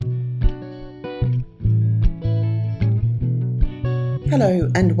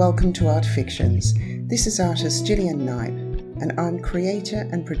Hello and welcome to Art Fictions. This is artist Gillian Knipe, and I'm creator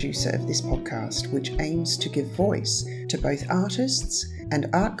and producer of this podcast, which aims to give voice to both artists and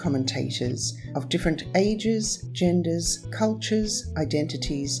art commentators of different ages, genders, cultures,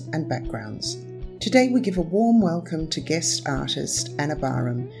 identities and backgrounds. Today we give a warm welcome to guest artist Anna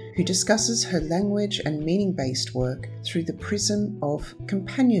BARHAM, who discusses her language and meaning-based work through the prism of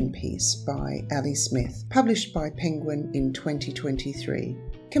Companion Piece by Ali Smith, published by Penguin in 2023.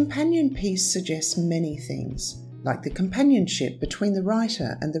 Companion Piece suggests many things, like the companionship between the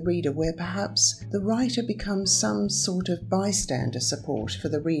writer and the reader, where perhaps the writer becomes some sort of bystander support for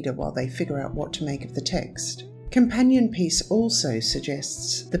the reader while they figure out what to make of the text. Companion Piece also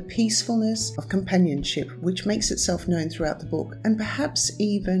suggests the peacefulness of companionship, which makes itself known throughout the book, and perhaps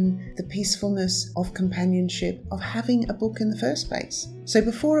even the peacefulness of companionship of having a book in the first place. So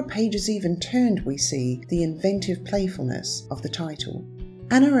before a page is even turned, we see the inventive playfulness of the title.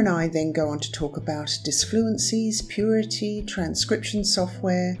 Anna and I then go on to talk about disfluencies, purity, transcription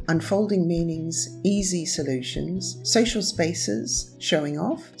software, unfolding meanings, easy solutions, social spaces, showing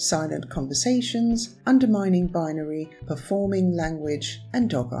off, silent conversations, undermining binary, performing language, and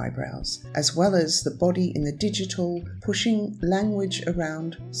dog eyebrows, as well as the body in the digital, pushing language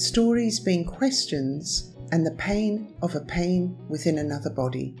around, stories being questions, and the pain of a pain within another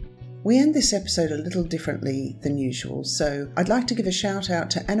body. We end this episode a little differently than usual, so I'd like to give a shout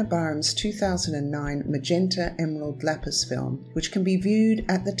out to Anna BARHAM's 2009 Magenta Emerald Lapis film, which can be viewed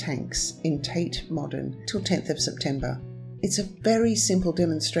at the Tanks in Tate Modern till 10th of September. It's a very simple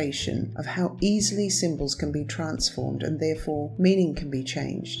demonstration of how easily symbols can be transformed and therefore meaning can be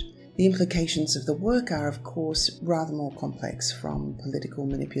changed. The implications of the work are, of course, rather more complex, from political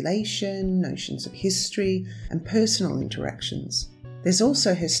manipulation, notions of history, and personal interactions. There's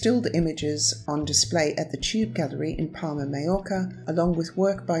also her stilled images on display at the Tube Gallery in Palma, Mallorca, along with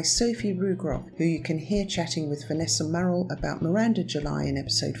work by Sophie Rugroff, who you can hear chatting with Vanessa Murrell about Miranda July in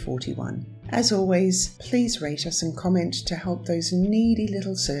episode 41. As always, please rate us and comment to help those needy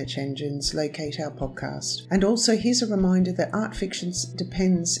little search engines locate our podcast. And also, here's a reminder that Art Fictions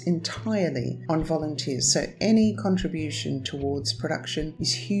depends entirely on volunteers, so any contribution towards production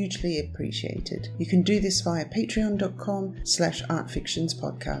is hugely appreciated. You can do this via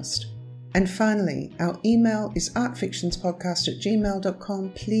patreon.com/artfictionspodcast. And finally, our email is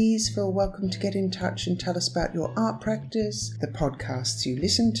artfictionspodcast@gmail.com. Please feel welcome to get in touch and tell us about your art practice, the podcasts you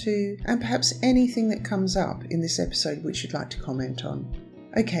listen to, and perhaps anything that comes up in this episode which you'd like to comment on.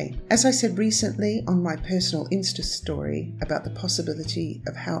 Okay, as I said recently on my personal Insta story about the possibility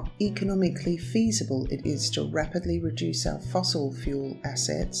of how economically feasible it is to rapidly reduce our fossil fuel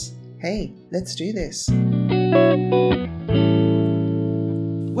assets, hey, let's do this.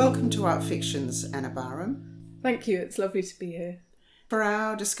 Welcome to Art Fictions, Anna BARHAM. Thank you, it's lovely to be here. For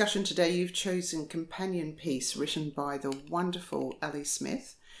our discussion today, you've chosen Companion Piece, written by the wonderful Ali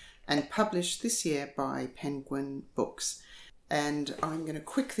Smith and published this year by Penguin Books. And I'm going to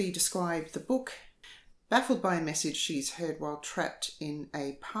quickly describe the book. Baffled by a message she's heard while trapped in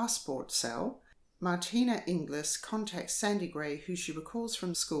a passport cell, Martina Inglis contacts Sandy Gray, who she recalls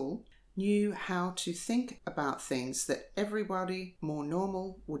from school knew how to think about things that everybody more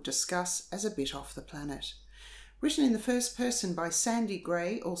normal would discuss as a bit off the planet. Written in the first person by Sandy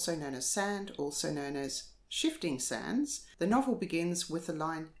Gray, also known as Sand, also known as Shifting Sands, the novel begins with the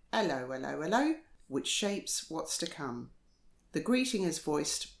line, "Hello, hello, hello," which shapes what's to come. The greeting is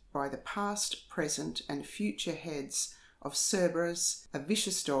voiced by the past, present and future heads of Cerberus, a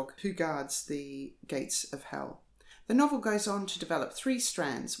vicious dog who guards the gates of hell. The novel goes on to develop three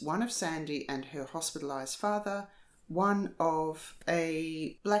strands, one of Sandy and her hospitalised father, one of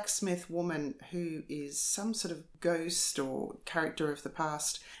a blacksmith woman who is some sort of ghost or character of the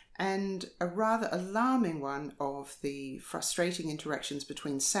past, and a rather alarming one of the frustrating interactions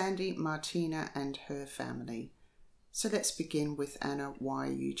between Sandy, Martina and her family. So let's begin with Anna, why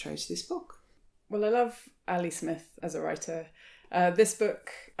you chose this book. Well, I love Ali Smith as a writer. This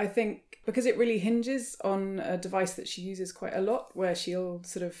book, I think, because it really hinges on a device that she uses quite a lot, where she'll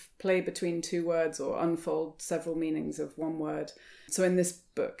sort of play between two words or unfold several meanings of one word. So in this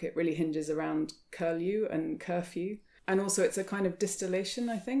book, it really hinges around curlew and curfew. And also it's a kind of distillation,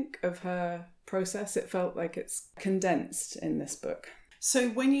 I think, of her process. It felt like it's condensed in this book. So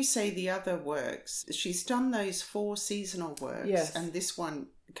when you say the other works, she's done those 4 seasonal works, yes. And this one,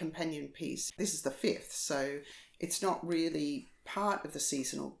 Companion Piece, this is the 5th, so it's not really part of the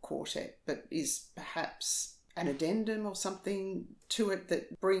seasonal quartet, but is perhaps an addendum or something to it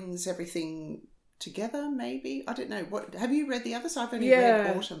that brings everything together, maybe. I don't know. What have you read the others? I've only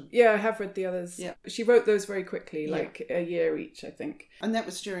read Autumn. Yeah, I have read the others. Yeah. She wrote those very quickly, like a year each, I think. And that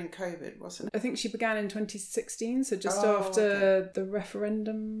was during COVID, wasn't it? I think she began in 2016, so just after the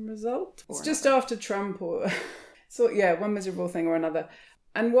referendum result. It's just after Trump or... So, yeah, one miserable thing or another.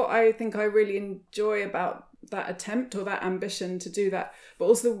 And what I think I really enjoy about that attempt or that ambition to do that, but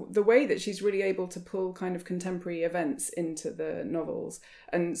also the way that she's really able to pull kind of contemporary events into the novels.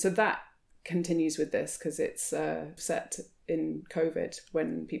 And so that continues with this because it's set in COVID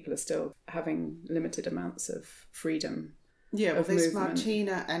when people are still having limited amounts of freedom. Yeah, well, there's movement.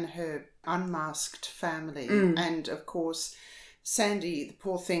 Martina and her unmasked family. And, of course, Sandy, the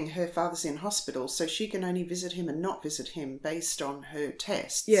poor thing, her father's in hospital, so she can only visit him and not visit him based on her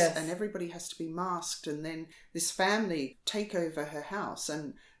tests. Yes. And everybody has to be masked. And then this family take over her house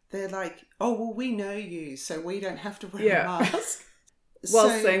and they're like, oh, well, we know you, so we don't have to wear a mask.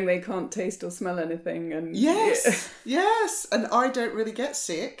 Whilst saying they can't taste or smell anything. And yes. And I don't really get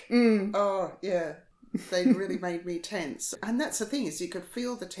sick. Oh, yeah. They really made me tense. And that's the thing, is you could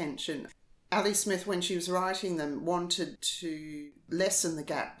feel the tension. Ali Smith, when she was writing them, wanted to lessen the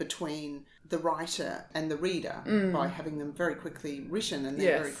gap between the writer and the reader by having them very quickly written and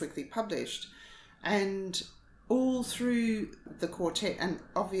then very quickly published. And all through the quartet, and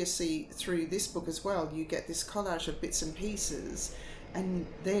obviously through this book as well, you get this collage of bits and pieces, and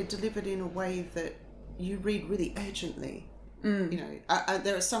they're delivered in a way that you read really urgently. You know,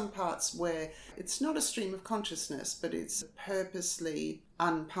 there are some parts where it's not a stream of consciousness, but it's purposely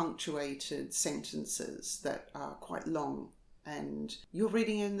unpunctuated sentences that are quite long, and you're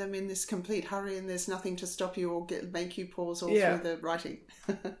reading in them in this complete hurry, and there's nothing to stop you or make you pause all through the writing.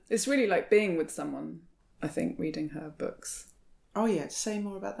 It's really like being with someone, I think, reading her books. Oh yeah, say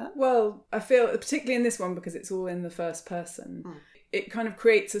more about that. Well, I feel, particularly in this one, because it's all in the first person, it kind of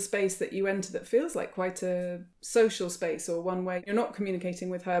creates a space that you enter that feels like quite a social space, or one where you're not communicating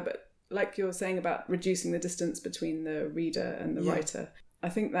with her, but like you're saying about reducing the distance between the reader and the writer. I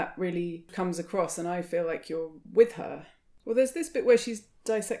think that really comes across, and I feel like you're with her. Well, there's this bit where she's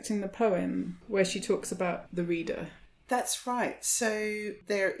dissecting the poem, where she talks about the reader. That's right. So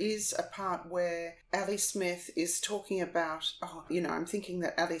there is a part where Ali Smith is talking about, I'm thinking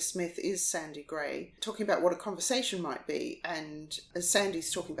that Ali Smith is Sandy Gray, talking about what a conversation might be. And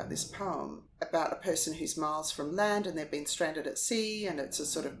Sandy's talking about this poem about a person who's miles from land and they've been stranded at sea, and it's a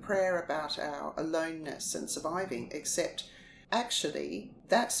sort of prayer about our aloneness and surviving, except actually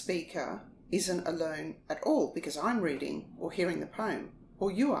that speaker isn't alone at all, because I'm reading or hearing the poem, or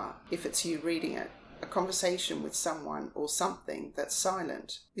you are, if it's you reading it. A conversation with someone or something that's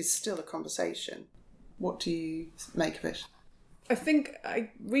silent is still a conversation. What do you make of it? I think I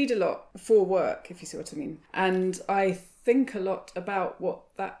read a lot for work, if you see what I mean. And I think a lot about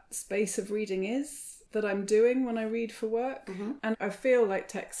what that space of reading is that I'm doing when I read for work. And I feel like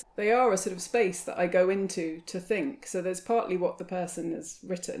texts, they are a sort of space that I go into to think. So there's partly what the person has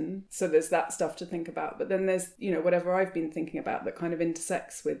written, so there's that stuff to think about. But then there's, whatever I've been thinking about that kind of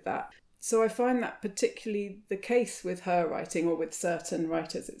intersects with that. So I find that particularly the case with her writing, or with certain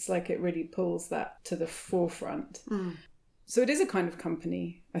writers. It's like it really pulls that to the forefront. So it is a kind of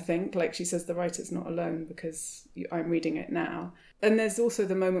company, I think. Like she says, the writer's not alone because I'm reading it now. And there's also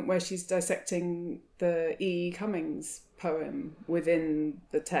the moment where she's dissecting the E. Cummings poem within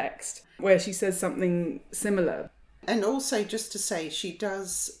the text, where she says something similar. And also, just to say, she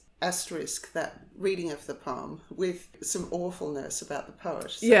does asterisk that reading of the poem with some awfulness about the poet.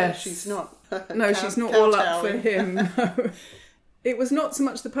 So yes. She's not... she's not all up for him. No. It was not so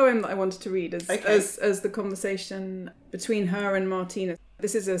much the poem that I wanted to read as the conversation between her and Martina.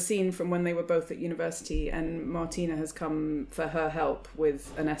 This is a scene from when they were both at university, and Martina has come for her help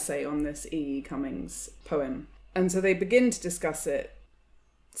with an essay on this E. Cummings poem. And so they begin to discuss it.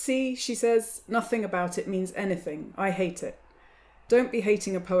 See, she says, nothing about it means anything. I hate it. Don't be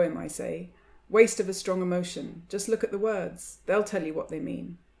hating a poem, I say. Waste of a strong emotion. Just look at the words. They'll tell you what they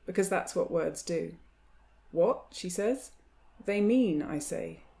mean, because that's what words do. What? She says. They mean, I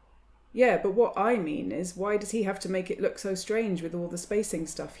say. Yeah, but what I mean is, why does he have to make it look so strange with all the spacing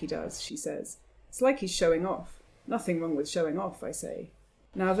stuff he does, she says. It's like he's showing off. Nothing wrong with showing off, I say.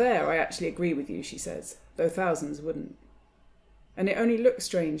 Now there, I actually agree with you, she says, though thousands wouldn't. And it only looks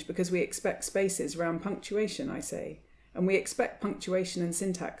strange because we expect spaces round punctuation, I say. And we expect punctuation and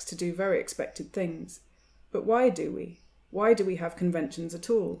syntax to do very expected things. But why do we? Why do we have conventions at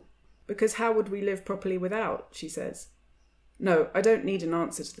all? Because how would we live properly without, she says. No, I don't need an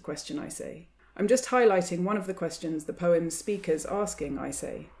answer to the question, I say. I'm just highlighting one of the questions the poem's speaker's asking, I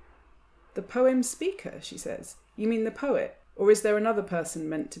say. The poem's speaker, she says. You mean the poet? Or is there another person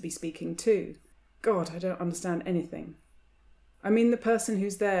meant to be speaking too? God, I don't understand anything. I mean the person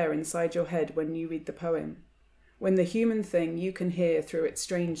who's there inside your head when you read the poem. When the human thing you can hear through its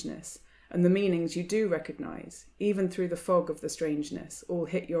strangeness, and the meanings you do recognise, even through the fog of the strangeness, all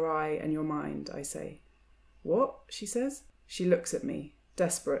hit your eye and your mind, I say. What? She says. She looks at me,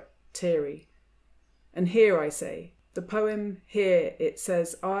 desperate, teary. And here, I say, the poem, here it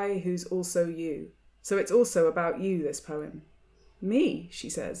says, I who's also you. So it's also about you, this poem. Me, she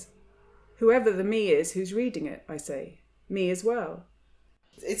says. Whoever the me is who's reading it, I say. Me as well.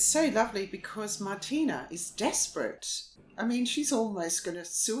 It's so lovely because Martina is desperate. I mean, she's almost going to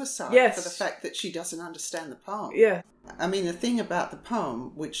suicide for the fact that she doesn't understand the poem. Yeah. I mean, the thing about the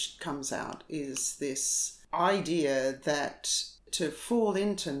poem which comes out is this idea that to fall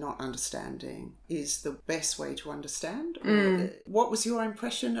into not understanding is the best way to understand. What was your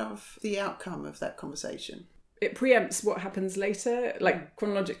impression of the outcome of that conversation? It preempts what happens later, like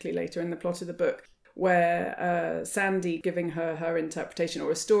chronologically later in the plot of the book, where Sandy giving her interpretation,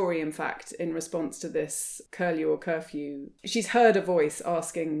 or a story in fact, in response to this curlew or curfew. She's heard a voice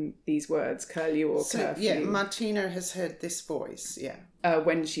asking these words, curlew or curfew. Yeah, Martina has heard this voice,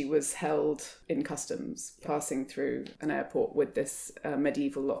 when she was held in customs, passing through an airport with this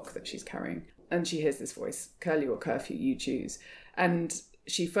medieval lock that she's carrying. And she hears this voice, curlew or curfew, you choose. And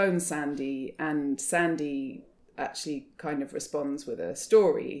she phones Sandy, and Sandy actually kind of responds with a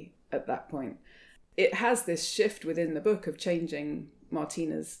story at that point. It has this shift within the book of changing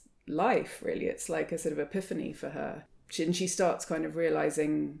Martina's life, really. It's like a sort of epiphany for her. And she starts kind of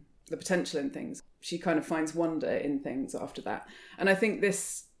realising the potential in things. She kind of finds wonder in things after that. And I think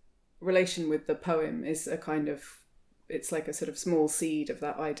this relation with the poem is a kind of, it's like a sort of small seed of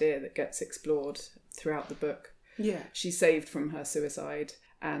that idea that gets explored throughout the book. Yeah. She's saved from her suicide,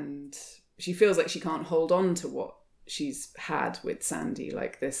 and she feels like she can't hold on to what she's had with Sandy,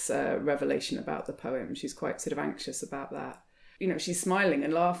 like this revelation about the poem. She's quite sort of anxious about that. You know, she's smiling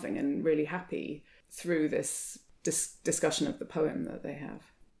and laughing and really happy through this discussion of the poem that they have.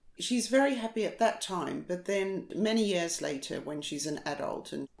 She's very happy at that time, but then many years later, when she's an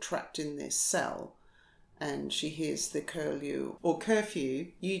adult and trapped in this cell, and she hears the curlew or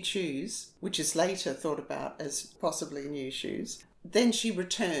curfew, you choose, which is later thought about as possibly new shoes, then she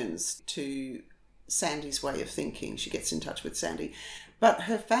returns to Sandy's way of thinking. She gets in touch with Sandy. But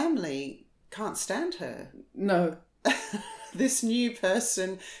her family can't stand her. No. This new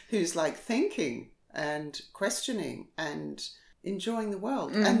person who's like thinking and questioning and enjoying the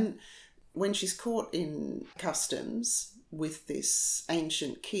world. And when she's caught in customs with this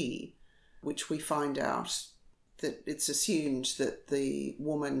ancient key, which we find out that it's assumed that the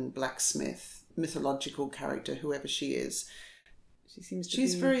woman blacksmith, mythological character, whoever she is,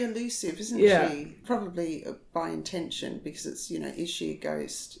 she's very elusive, isn't she? Probably by intention, because it's, you know, is she a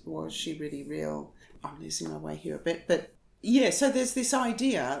ghost? Was she really real? I'm losing my way here a bit. But yeah, so there's this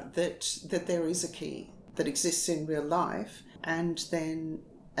idea that there is a key that exists in real life, and then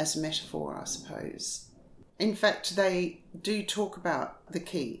as a metaphor, I suppose. In fact, they do talk about the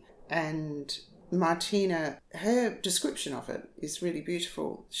key, and Martina, her description of it is really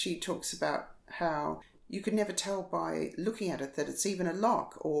beautiful. She talks about how you could never tell by looking at it that it's even a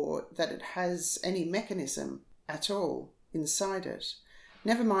lock or that it has any mechanism at all inside it.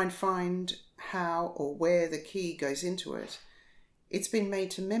 Never mind find how or where the key goes into it. It's been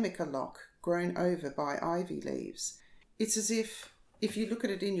made to mimic a lock grown over by ivy leaves. It's as if you look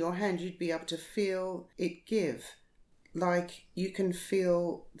at it in your hand, you'd be able to feel it give. Like you can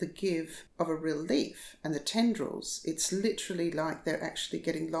feel the give of a real leaf and the tendrils. It's literally like they're actually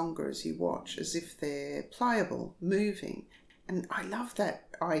getting longer as you watch, as if they're pliable, moving. And I love that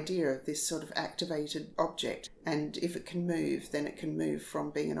idea of this sort of activated object. And if it can move, then it can move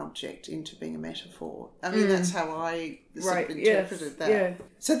from being an object into being a metaphor. I mean, that's how I sort of interpreted that. Yeah.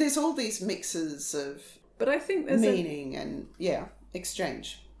 So there's all these mixes of meaning and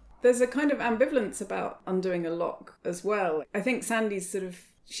exchange. There's a kind of ambivalence about undoing a lock as well. I think Sandy's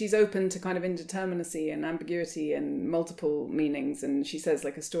she's open to kind of indeterminacy and ambiguity and multiple meanings. And she says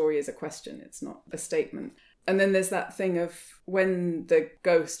like a story is a question, it's not a statement. And then there's that thing of when the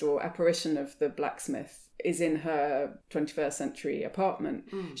ghost or apparition of the blacksmith is in her 21st century apartment,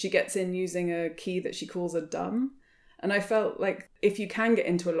 she gets in using a key that she calls a dumb. And I felt like if you can get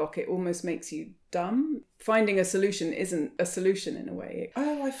into a lock, it almost makes you dumb. Finding a solution isn't a solution in a way.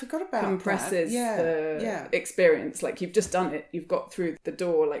 Oh, I forgot about compresses the experience. Like you've just done it. You've got through the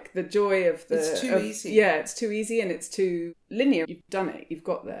door. Like the joy of the... It's too easy. Yeah, it's too easy and it's too linear. You've done it. You've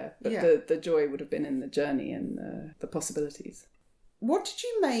got there. But the joy would have been in the journey and the possibilities. What did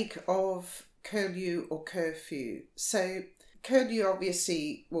you make of curlew or curfew? So curlew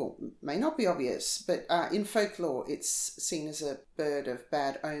obviously, well, may not be obvious, but in folklore it's seen as a bird of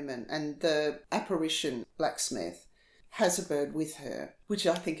bad omen, and the apparition blacksmith has a bird with her, which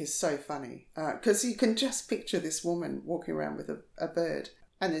I think is so funny, because you can just picture this woman walking around with a bird.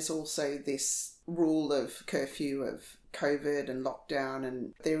 And there's also this rule of curfew, of COVID and lockdown,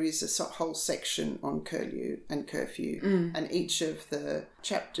 and there is a whole section on curlew and curfew, and each of the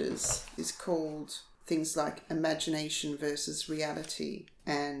chapters is called things like imagination versus reality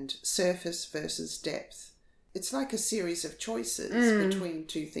and surface versus depth. It's like a series of choices between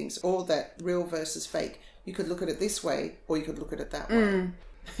two things, or that real versus fake. You could look at it this way, or you could look at it that way.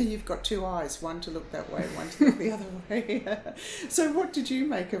 You've got two eyes, one to look that way, one to look the other way. So what did you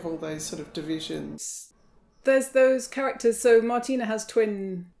make of all those sort of divisions? There's those characters. So Martina has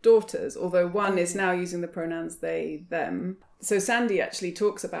twin daughters, although one is now using the pronouns they, them. So Sandy actually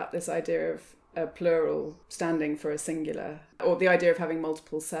talks about this idea of a plural standing for a singular, or the idea of having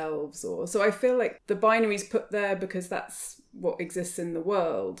multiple selves. Or so I feel like the binary's put there because that's what exists in the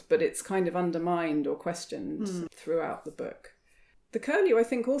world, but it's kind of undermined or questioned throughout the book. The curlew, I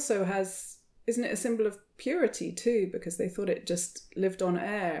think, also has, isn't it a symbol of purity too? Because they thought it just lived on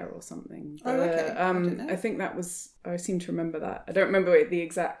air or something. Oh, okay. I don't know. I think that was, I seem to remember that. I don't remember the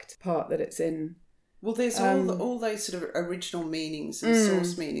exact part that it's in. Well, there's all those sort of original meanings and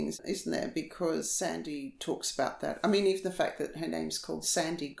source meanings, isn't there? Because Sandy talks about that. I mean, even the fact that her name's called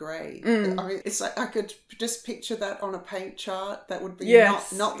Sandy Gray. I mean, it's like I could just picture that on a paint chart. That would be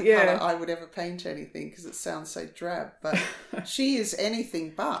not the colour I would ever paint anything, because it sounds so drab. But she is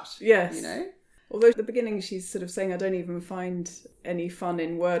anything but, you know? Although at the beginning she's sort of saying, I don't even find any fun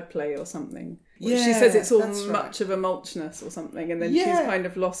in wordplay or something. She says it's all much of a mulchness or something, and then she's kind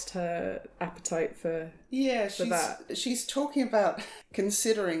of lost her appetite for that. She's talking about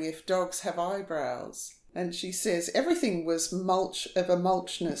considering if dogs have eyebrows. And she says, everything was mulch of a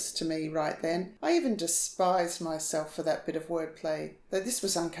mulchness to me right then. I even despised myself for that bit of wordplay, though this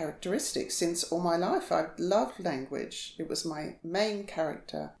was uncharacteristic, since all my life I've loved language. It was my main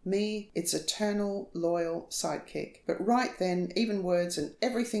character. Me, its eternal, loyal sidekick. But right then, even words and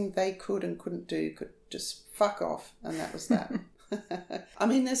everything they could and couldn't do could just fuck off, and that was that. I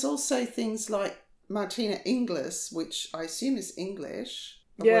mean, there's also things like Martina Inglis, which I assume is English,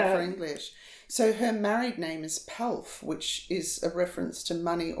 a word for English. So her married name is Pelf, which is a reference to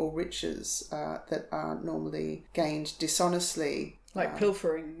money or riches that are normally gained dishonestly. Like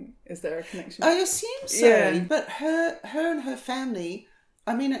pilfering, is there a connection? I assume so, but her and her family,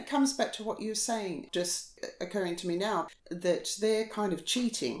 I mean, it comes back to what you were saying, just occurring to me now, that they're kind of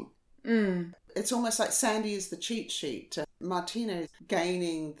cheating. It's almost like Sandy is the cheat sheet. Martina is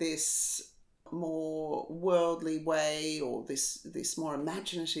gaining this more worldly way, or this more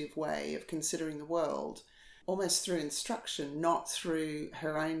imaginative way of considering the world, almost through instruction, not through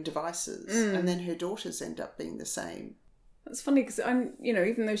her own devices. And then her daughters end up being the same. That's funny, because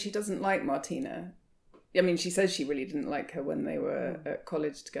even though she doesn't like Martina, I mean, she says she really didn't like her when they were at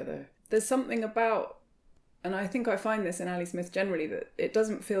college together. There's something about, and I think I find this in Ali Smith generally, that it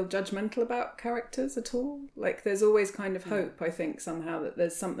doesn't feel judgmental about characters at all. Like, there's always kind of hope, I think, somehow, that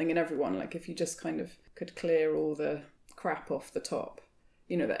there's something in everyone. Like, if you just kind of could clear all the crap off the top,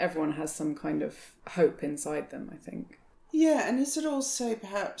 that everyone has some kind of hope inside them, I think. Yeah, and is it also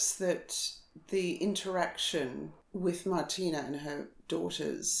perhaps that the interaction with Martina and her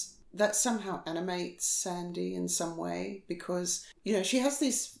daughters, that somehow animates Sandy in some way? Because, she has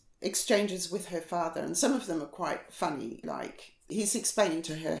these exchanges with her father, and some of them are quite funny. Like, he's explaining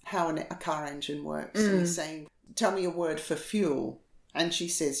to her how a car engine works, and he's saying, tell me a word for fuel, and she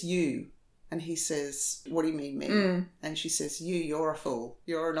says you, and he says, what do you mean me? And she says, you're a fool,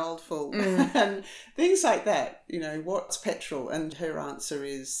 you're an old fool. And things like that. What's petrol? And her answer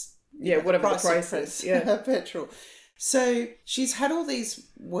is whatever the price is, petrol. So she's had all these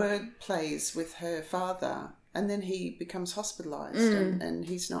word plays with her father, and then he becomes hospitalised and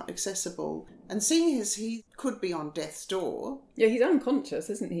he's not accessible. And seeing as he could be on death's door... Yeah, he's unconscious,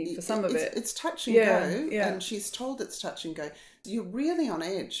 isn't he, for some of it? It's touch and go, and she's told it's touch and go. You're really on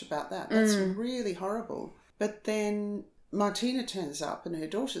edge about that. That's really horrible. But then Martina turns up and her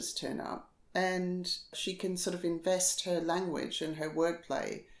daughters turn up, and she can sort of invest her language and her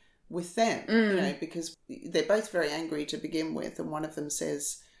wordplay with them, because they're both very angry to begin with, and one of them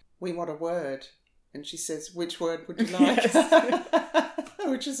says, we want a word. And she says, which word would you like?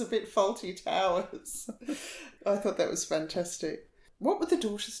 Which is a bit faulty towers. I thought that was fantastic. What were the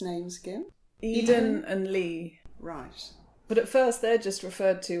daughters' names again? Eden and Lee. Right. But at first they're just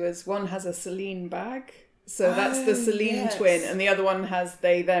referred to as, one has a Celine bag. So that's the Celine twin. And the other one has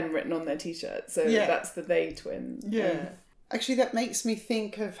they, them written on their T-shirt. So that's the they twin. Yeah. Actually, that makes me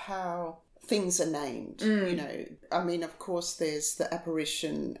think of how things are named. You know, I mean, of course, there's the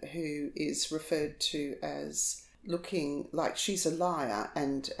apparition who is referred to as looking like she's a liar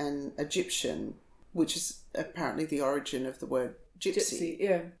and an Egyptian, which is apparently the origin of the word gypsy.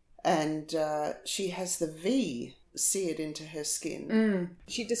 Yeah. And she has the V seared into her skin.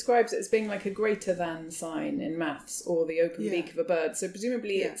 She describes it as being like a greater than sign in maths, or the open beak of a bird. So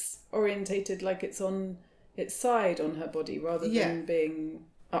presumably it's orientated like it's on its side on her body rather than being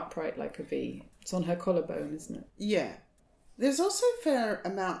upright like a V. It's on her collarbone, isn't it? Yeah. There's also a fair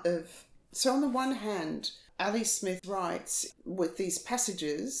amount of... So on the one hand, Ali Smith writes with these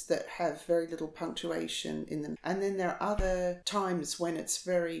passages that have very little punctuation in them. And then there are other times when it's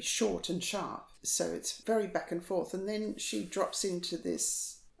very short and sharp. So it's very back and forth. And then she drops into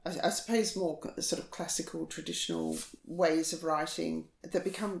this, I suppose, more sort of classical, traditional ways of writing that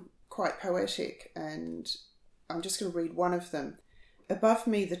become quite poetic. And I'm just going to read one of them. Above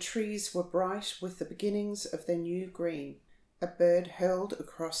me, the trees were bright with the beginnings of their new green. A bird hurled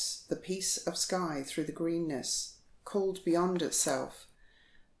across the piece of sky through the greenness, called beyond itself.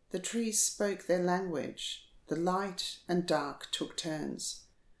 The trees spoke their language. The light and dark took turns.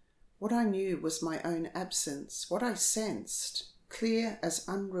 What I knew was my own absence. What I sensed, clear as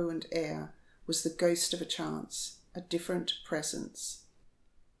unruined air, was the ghost of a chance, a different presence.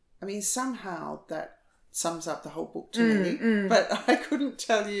 I mean, somehow that sums up the whole book to me, but I couldn't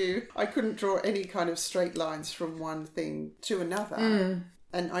tell you, I couldn't draw any kind of straight lines from one thing to another.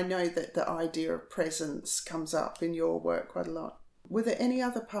 And I know that the idea of presence comes up in your work quite a lot. Were there any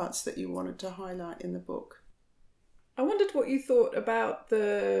other parts that you wanted to highlight in the book? I wondered what you thought about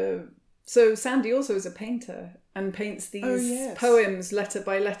So Sandy also is a painter and paints these poems letter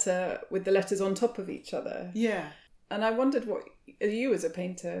by letter with the letters on top of each other. Yeah. And I wondered what you as a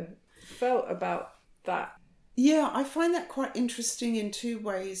painter felt about that. Yeah, I find that quite interesting in two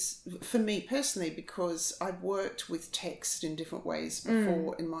ways for me personally, because I've worked with text in different ways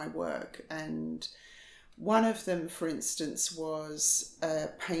before in my work. And one of them, for instance, was a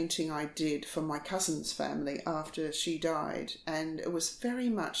painting I did for my cousin's family after she died. And it was very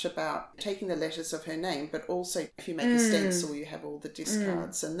much about taking the letters of her name, but also if you make a stencil, you have all the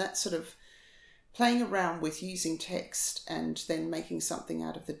discards. And that sort of playing around with using text and then making something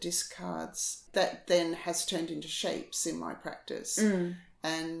out of the discards that then has turned into shapes in my practice.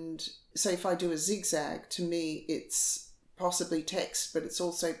 And so if I do a zigzag, to me it's possibly text, but it's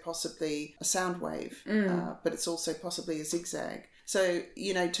also possibly a sound wave, but it's also possibly a zigzag. So,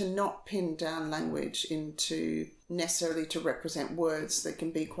 you know, to not pin down language into necessarily to represent words that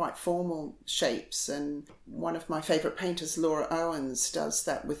can be quite formal shapes. And one of my favourite painters, Laura Owens, does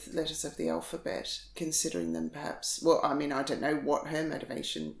that with letters of the alphabet, considering them perhaps, well, I mean, I don't know what her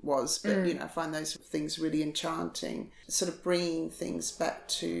motivation was, but, you know, I find those things really enchanting, sort of bringing things back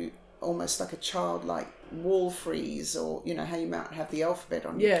to almost like a childlike wall frieze, or, you know, how you might have the alphabet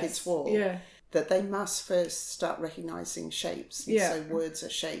on your kid's wall. Yeah. That they must first start recognising shapes. Yeah. So words are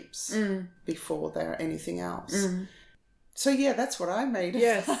shapes before they're anything else. So yeah, that's what I made of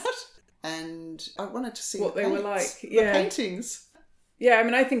that. And I wanted to see what they were like. The paintings. Yeah, I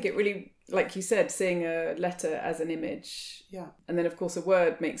mean, I think it really, like you said, seeing a letter as an image. Yeah. And then, of course, a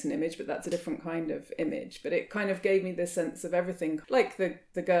word makes an image, but that's a different kind of image. But it kind of gave me this sense of everything, like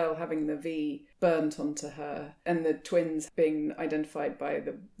the girl having the V burnt onto her and the twins being identified by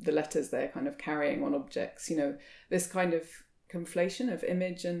the letters they're kind of carrying on objects. You know, this kind of conflation of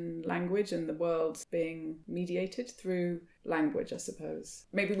image and language, and the world being mediated through language, I suppose.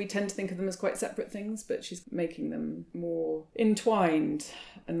 Maybe we tend to think of them as quite separate things, but she's making them more entwined,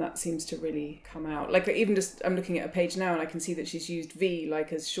 and that seems to really come out. Like, even just, I'm looking at a page now and I can see that she's used V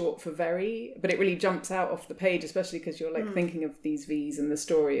like as short for very, but it really jumps out off the page, especially because you're like thinking of these V's and the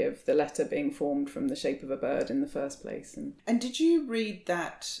story of the letter being formed from the shape of a bird in the first place. And did you read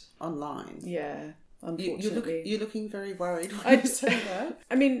that online? Yeah. Unfortunately. You're looking very worried when you say that.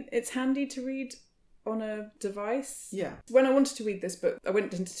 I mean, it's handy to read on a device. Yeah. When I wanted to read this book, I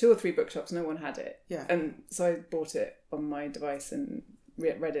went into 2 or 3 bookshops, no one had it. Yeah. And so I bought it on my device and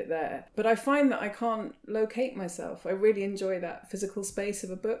read it there. But I find that I can't locate myself. I really enjoy that physical space of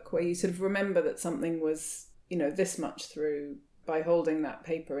a book where you sort of remember that something was, you know, this much through by holding that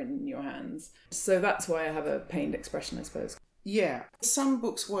paper in your hands. So that's why I have a pained expression, I suppose. Yeah. Some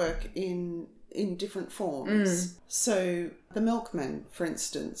books work in different forms. So The Milkman, for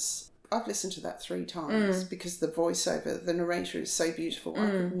instance, I've listened to that 3 times because the voiceover, the narrator is so beautiful. I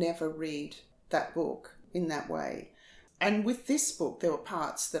could never read that book in that way. And with this book, there were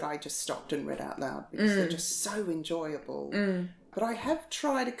parts that I just stopped and read out loud because they're just so enjoyable. But I have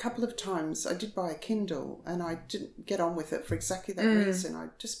tried a couple of times. I did buy a Kindle and I didn't get on with it for exactly that reason. I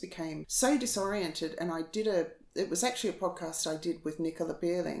just became so disoriented, and it was actually a podcast I did with Nicola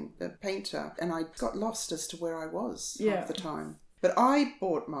Beerling, the painter, and I got lost as to where I was half the time. But I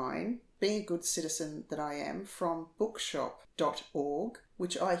bought mine, being a good citizen that I am, from bookshop.org,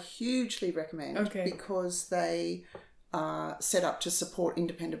 which I hugely recommend because they are set up to support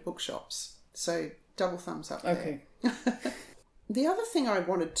independent bookshops. So double thumbs up there. The other thing I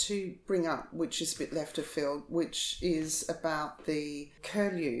wanted to bring up, which is a bit left of field, which is about the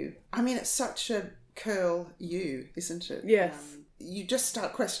curlew. I mean, it's such a curl you, isn't it? Yes. You just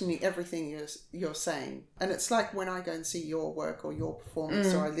start questioning everything you're saying. And it's like when I go and see your work or your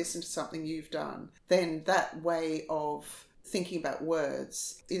performance or I listen to something you've done, then that way of thinking about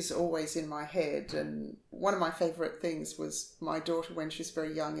words is always in my head. And one of my favourite things was my daughter, when she was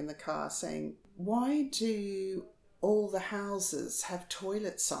very young, in the car saying, "Why do all the houses have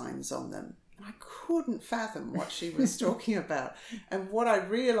toilet signs on them?" I couldn't fathom what she was talking about. And what I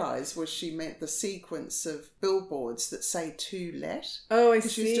realised was she meant the sequence of billboards that say "to let." Oh, I see.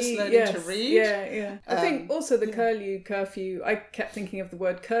 She was just learning to read. Yeah. I think also the curfew, I kept thinking of the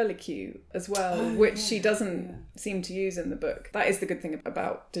word curlicue as well, which she doesn't seem to use in the book. That is the good thing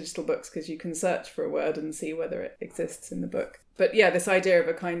about digital books, because you can search for a word and see whether it exists in the book. But yeah, this idea of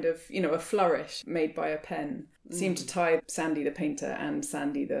a kind of, a flourish made by a pen seemed to tie Sandy the painter and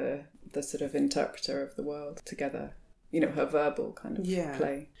Sandy the sort of interpreter of the world together, her verbal kind of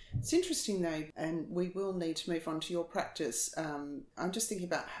play. It's interesting though, and we will need to move on to your practice. I'm just thinking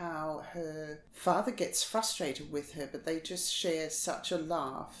about how her father gets frustrated with her, but they just share such a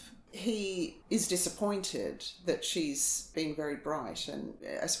laugh. He is disappointed that she's been very bright, and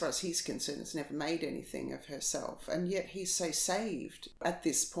as far as he's concerned, has never made anything of herself, and yet he's so saved at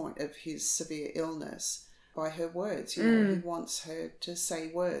this point of his severe illness by her words. He wants her to say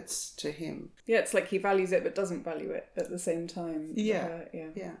words to him. Yeah, it's like he values it but doesn't value it at the same time. Yeah.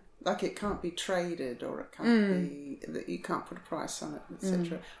 Like it can't be traded, or it can't be, that you can't put a price on it,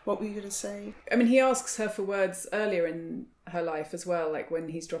 etc. What were you going to say? I mean, he asks her for words earlier in her life as well, like when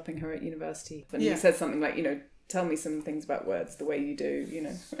he's dropping her at university. And he says something like, tell me some things about words the way you do,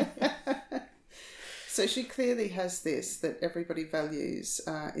 So she clearly has this that everybody values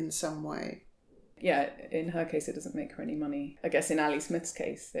in some way. Yeah, in her case, it doesn't make her any money. I guess in Ali Smith's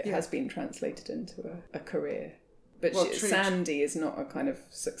case, it has been translated into a career. But Sandy is not a kind of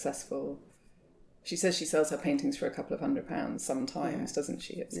successful... She says she sells her paintings for a couple of £100 sometimes, doesn't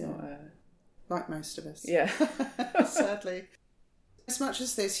she? It's not a... Like most of us. Yeah. Sadly. As much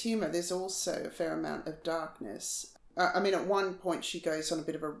as there's humour, there's also a fair amount of darkness. I mean, at one point she goes on a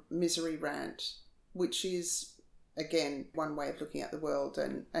bit of a misery rant, which is... again, one way of looking at the world,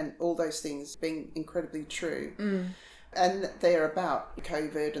 and all those things being incredibly true. And they're about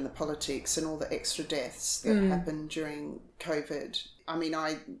COVID and the politics and all the extra deaths that happened during COVID. I mean,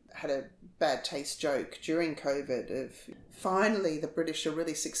 I had a bad taste joke during COVID of finally the British are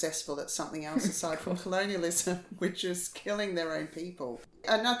really successful at something else aside from colonialism, which is killing their own people.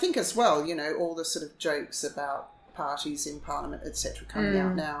 And I think as well, all the sort of jokes about parties in Parliament, etc., coming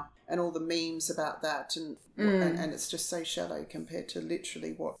out now. And all the memes about that, and it's just so shallow compared to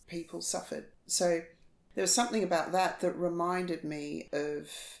literally what people suffered. So there was something about that reminded me of...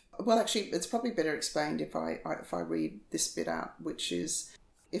 Well, actually, it's probably better explained if I read this bit out, which is,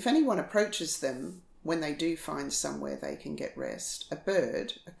 if anyone approaches them when they do find somewhere they can get rest, a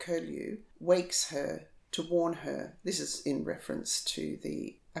bird, a curlew, wakes her to warn her. This is in reference to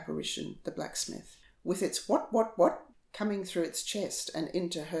the apparition, the blacksmith, with its what, coming through its chest and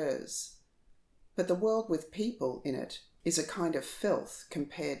into hers. But the world with people in it is a kind of filth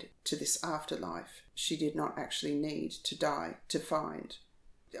compared to this afterlife she did not actually need to die to find.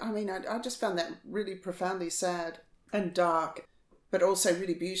 I mean, I just found that really profoundly sad and dark, but also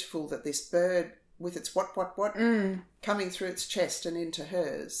really beautiful that this bird with its what, coming through its chest and into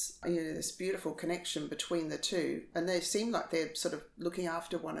hers, this beautiful connection between the two. And they seem like they're sort of looking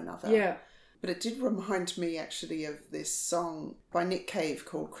after one another. Yeah. But it did remind me actually of this song by Nick Cave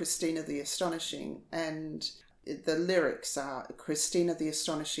called Christina the Astonishing. And the lyrics are, Christina the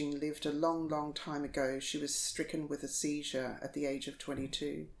Astonishing lived a long, long time ago. She was stricken with a seizure at the age of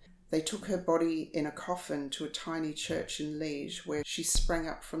 22. They took her body in a coffin to a tiny church in Liege, where she sprang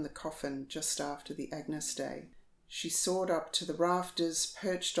up from the coffin just after the Agnus Day. She soared up to the rafters,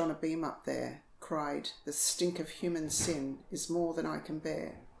 perched on a beam up there, cried, "The stink of human sin is more than I can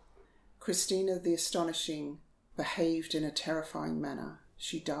bear." Christina the Astonishing behaved in a terrifying manner.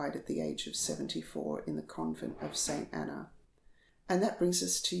 She died at the age of 74 in the convent of St. Anna. And that brings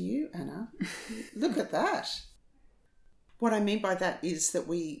us to you, Anna. Look at that. What I mean by that is that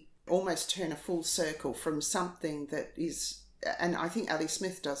we almost turn a full circle from something that is, and I think Ali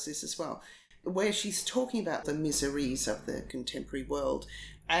Smith does this as well, where she's talking about the miseries of the contemporary world,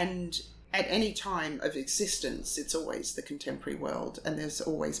 and at any time of existence, it's always the contemporary world, and there's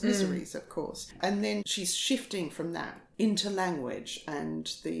always miseries, of course. And then she's shifting from that into language,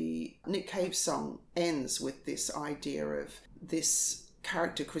 and the Nick Cave song ends with this idea of this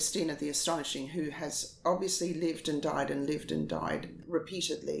character, Christina the Astonishing, who has obviously lived and died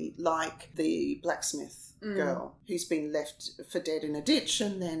repeatedly, like the blacksmith girl who's been left for dead in a ditch,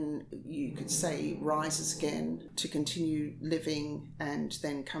 and then you could say rises again to continue living, and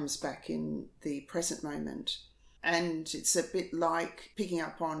then comes back in the present moment. And it's a bit like picking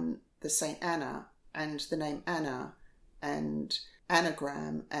up on the Saint Anna and the name Anna and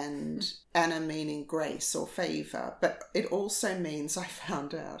anagram, and Anna meaning grace or favour, but it also means, I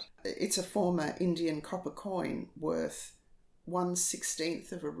found out, it's a former Indian copper coin worth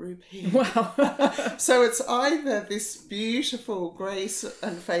 1/16 of a rupee. Wow. So it's either this beautiful grace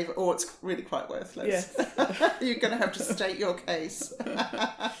and favour, or it's really quite worthless. Yes. You're going to have to state your case.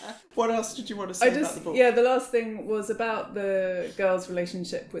 What else did you want to say about the book? Yeah, the last thing was about the girl's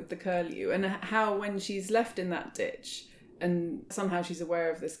relationship with the curlew, and how when she's left in that ditch, and somehow she's aware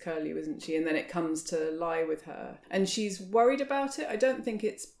of this curlew, isn't she? And then it comes to lie with her, and she's worried about it. I don't think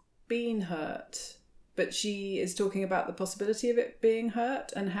it's been hurt, but she is talking about the possibility of it being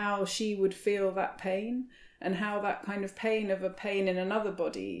hurt, and how she would feel that pain, and how that kind of pain of a pain in another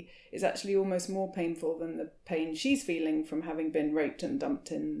body is actually almost more painful than the pain she's feeling from having been raped and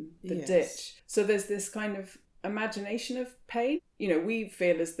dumped in the ditch. So there's this kind of imagination of pain. You know, we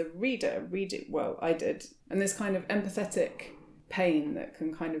feel as the reader, read it, well, I did, and this kind of empathetic pain that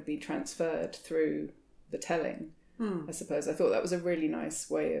can kind of be transferred through the telling. I suppose. I thought that was a really nice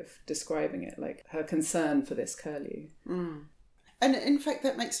way of describing it, like her concern for this curlew. And in fact,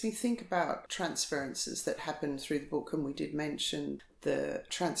 that makes me think about transferences that happen through the book, and we did mention the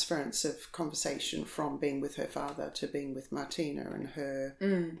transference of conversation from being with her father to being with Martina and her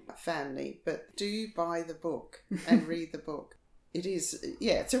family. But do buy the book and read the book. It is,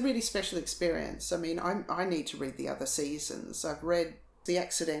 it's a really special experience. I mean, I need to read the other seasons. I've read The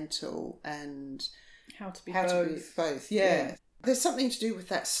Accidental and How to be both. Yeah. There's something to do with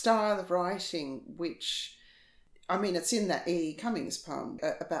that style of writing, which, I mean, it's in that E. Cummings poem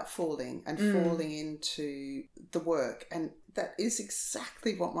about falling and falling into the work. And that is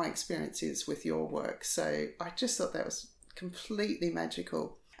exactly what my experience is with your work. So I just thought that was completely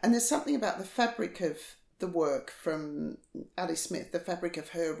magical. And there's something about the fabric of the work from Ali Smith, the fabric of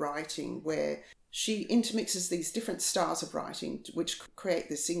her writing, where she intermixes these different styles of writing, which create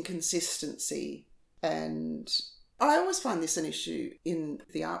this inconsistency. And I always find this an issue in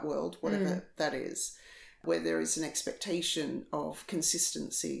the art world, whatever that is, where there is an expectation of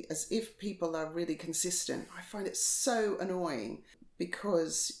consistency, as if people are really consistent. I find it so annoying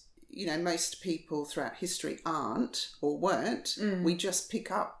because, you know, most people throughout history aren't or weren't. We just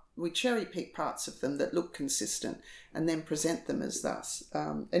we cherry pick parts of them that look consistent and then present them as thus.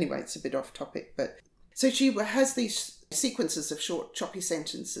 Anyway, it's a bit off topic, but so she has these sequences of short, choppy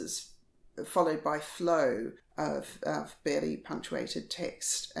sentences followed by flow of barely punctuated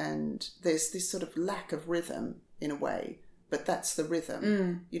text, and there's this sort of lack of rhythm in a way, but that's the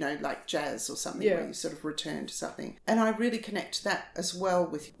rhythm, you know, like jazz or something, where you sort of return to something. And I really connect that as well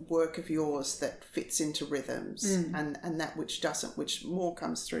with work of yours that fits into rhythms, and that which doesn't, which more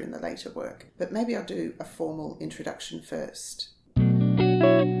comes through in the later work. But maybe I'll do a formal introduction first.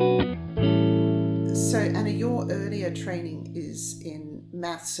 So, Anna, your earlier training is in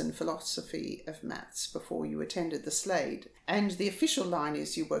maths and philosophy of maths before you attended the Slade. And the official line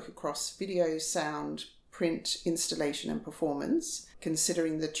is you work across video, sound, print, installation and performance,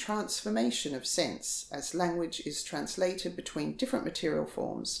 considering the transformation of sense as language is translated between different material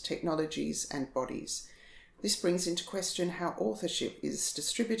forms, technologies and bodies. This brings into question how authorship is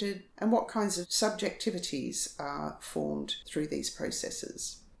distributed and what kinds of subjectivities are formed through these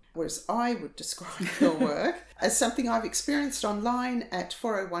processes. Whereas I would describe your work as something I've experienced online at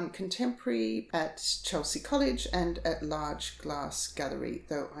 401 Contemporary, at Chelsea College and at Large Glass Gallery,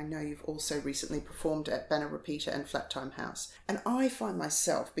 though I know you've also recently performed at Banner Repeater and Flat Time House. And I find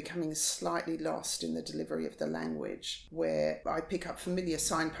myself becoming slightly lost in the delivery of the language, where I pick up familiar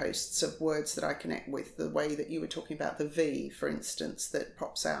signposts of words that I connect with, the way that you were talking about the V, for instance, that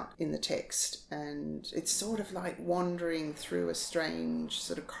pops out in the text. And it's sort of like wandering through a strange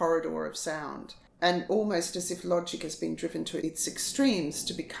sort of corridor of sound, and almost as if logic has been driven to its extremes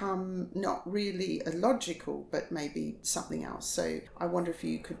to become not really illogical but maybe something else. So I wonder if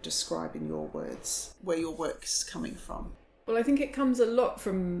you could describe in your words where your work's coming from. Well, I think it comes a lot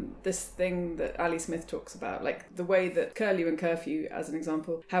from this thing that Ali Smith talks about, like the way that curlew and curfew, as an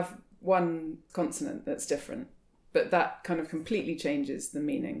example, have one consonant that's different. But that kind of completely changes the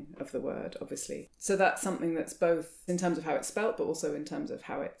meaning of the word, obviously. So that's something that's both in terms of how it's spelt, but also in terms of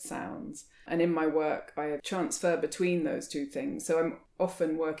how it sounds. And in my work, I transfer between those two things. So I'm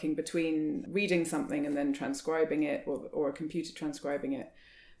often working between reading something and then transcribing it, or a computer transcribing it.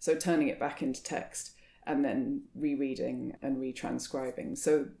 So turning it back into text and then rereading and retranscribing.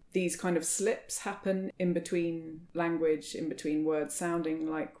 So these kind of slips happen in between language, in between words sounding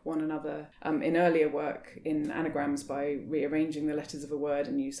like one another. In earlier work, in anagrams, by rearranging the letters of a word,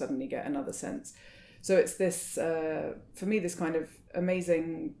 and you suddenly get another sense. So it's this, for me, this kind of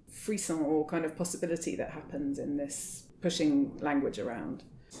amazing frisson or kind of possibility that happens in this pushing language around.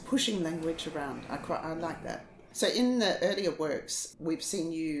 Pushing language around. I like that. So in the earlier works, we've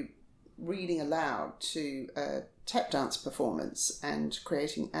seen you reading aloud to a tap dance performance and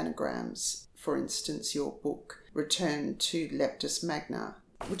creating anagrams. For instance, your book, Return to Leptis Magna,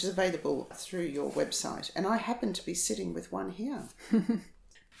 which is available through your website. And I happen to be sitting with one here.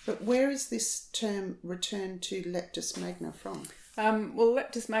 But where is this term, Return to Leptis Magna, from? Well,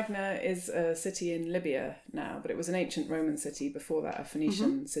 Leptis Magna is a city in Libya now, but it was an ancient Roman city before that, a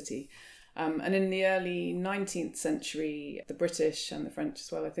Phoenician city. And in the early 19th century, the British and the French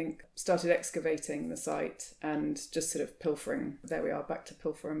as well, I think, started excavating the site and just sort of pilfering. There we are, back to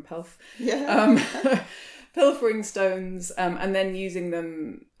pilfer and pelf. Yeah. Pilfering stones and then using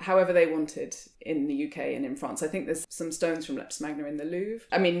them however they wanted in the UK and in France. I think there's some stones from Leptis Magna in the Louvre.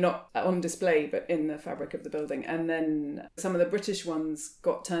 I mean, not on display, but in the fabric of the building. And then some of the British ones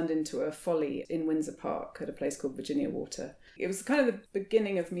got turned into a folly in Windsor Park at a place called Virginia Water. It was kind of the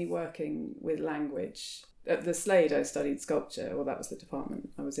beginning of me working with language. At the Slade, I studied sculpture, or that was the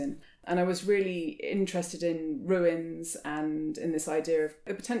department I was in. And I was really interested in ruins and in this idea of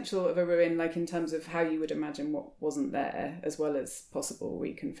the potential of a ruin, like in terms of how you would imagine what wasn't there, as well as possible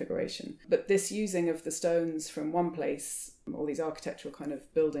reconfiguration. But this using of the stones from one place, all these architectural kind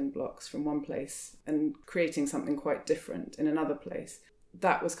of building blocks from one place, and creating something quite different in another place,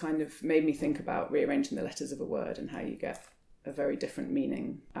 that was kind of made me think about rearranging the letters of a word and how you get a very different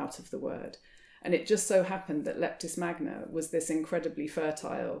meaning out of the word. And it just so happened that Leptis Magna was this incredibly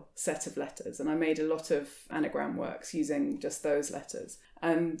fertile set of letters. And I made a lot of anagram works using just those letters.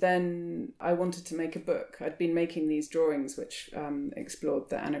 And then I wanted to make a book. I'd been making these drawings which explored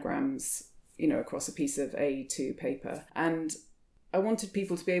the anagrams, across a piece of A2 paper. And I wanted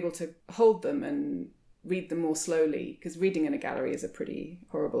people to be able to hold them and read them more slowly, because reading in a gallery is a pretty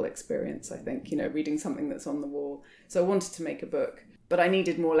horrible experience, I think, reading something that's on the wall. So I wanted to make a book. But I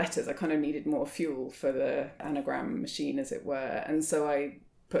needed more letters. I kind of needed more fuel for the anagram machine, as it were. And so I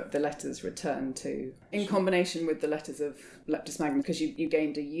put the letters return to in combination with the letters of Leptis Magna, because you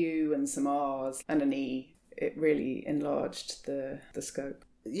gained a U and some R's and an E. It really enlarged the scope.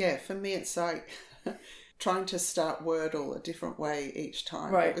 Yeah, for me it's like trying to start Wordle a different way each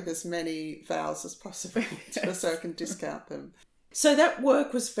time, right, with as many vowels as possible, yes, so I can discount them. So that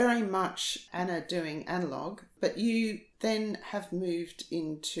work was very much Anna doing analogue, but you then have moved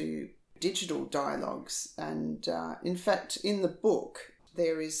into digital dialogues. And in fact, in the book,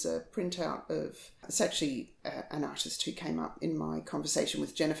 there is a printout of, it's actually an artist who came up in my conversation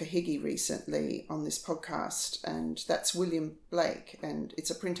with Jennifer Higgy recently on this podcast, and that's William Blake. And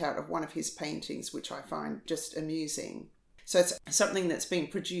it's a printout of one of his paintings, which I find just amusing. So it's something that's being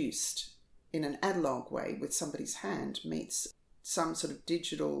produced in an analogue way with somebody's hand meets some sort of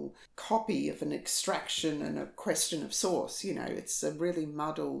digital copy of an extraction and a question of source. It's a really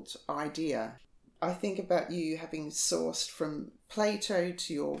muddled idea. I think about you having sourced from Plato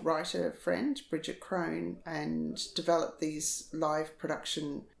to your writer friend, Bridget Crone, and developed these live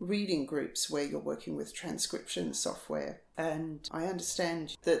production reading groups where you're working with transcription software. And I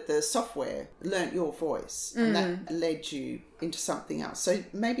understand that the software learnt your voice and that led you into something else. So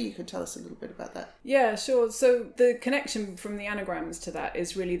maybe you could tell us a little bit about that. Yeah, sure. So the connection from the anagrams to that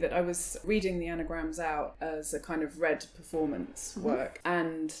is really that I was reading the anagrams out as a kind of read performance work,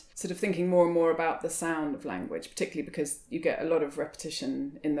 and sort of thinking more and more about the sound of language, particularly because you get a lot of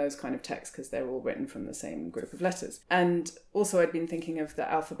repetition in those kind of texts because they're all written from the same group of letters. And also I'd been thinking of the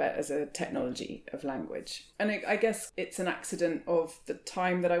alphabet as a technology of language. And I guess it's an accident of the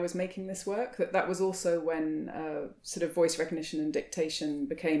time that I was making this work, that was also when sort of voice recognition and dictation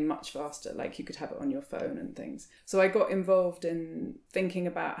became much faster, like you could have it on your phone and things. So I got involved in thinking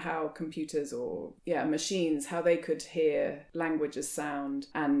about how computers or machines, how they could hear language as sound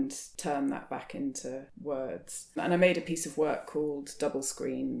and turn that back into words. And I made a piece of work called Double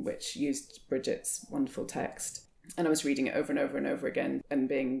Screen, which used Bridget's wonderful text. And I was reading it over and over and over again and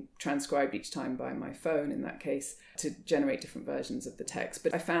being transcribed each time by my phone in that case to generate different versions of the text.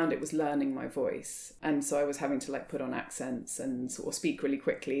 But I found it was learning my voice. And so I was having to like put on accents and or speak really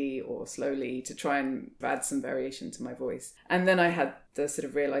quickly or slowly to try and add some variation to my voice. And then I had the sort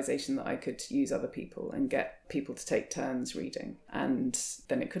of realization that I could use other people and get people to take turns reading. And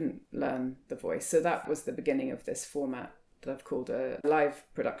then it couldn't learn the voice. So that was the beginning of this format that I've called a live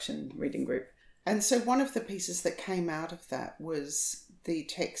production reading group. And so one of the pieces that came out of that was the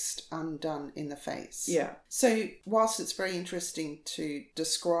text Undone in the Face. Yeah. So whilst it's very interesting to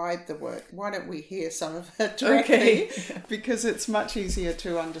describe the work, why don't we hear some of it directly? Okay. Because it's much easier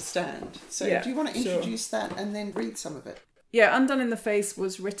to understand. So do you want to introduce that and then read some of it? Yeah, Undone in the Face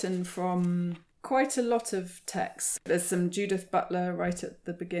was written from quite a lot of texts. There's some Judith Butler right at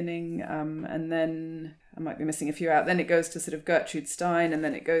the beginning, and then I might be missing a few out. Then it goes to sort of Gertrude Stein, and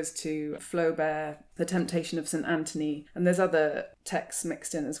then it goes to Flaubert, The Temptation of St. Anthony. And there's other texts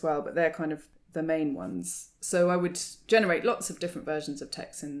mixed in as well, but they're kind of the main ones. So I would generate lots of different versions of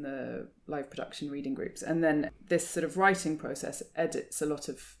text in the live production reading groups. And then this sort of writing process edits a lot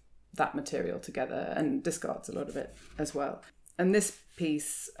of that material together and discards a lot of it as well. And this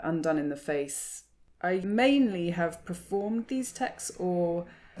piece, Undone in the Face, I mainly have performed these texts or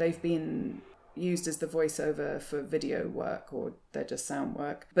they've been used as the voiceover for video work or they're just sound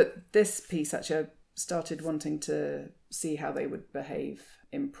work. But this piece actually I started wanting to see how they would behave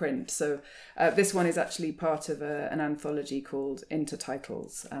in print. So this one is actually part of an anthology called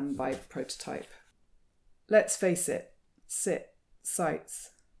Intertitles by Prototype. Let's face it,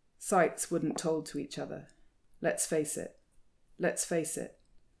 sights wouldn't told to each other. Let's face it. Let's face it.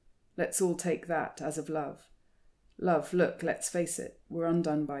 Let's all take that as of love. Love, look, let's face it. We're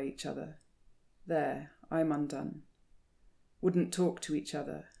undone by each other. There, I'm undone. Wouldn't talk to each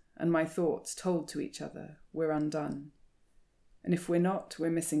other, and my thoughts told to each other, we're undone. And if we're not,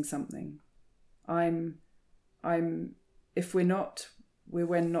 we're missing something. If we're not, we're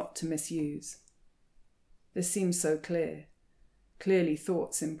when not to misuse. This seems so clear. Clearly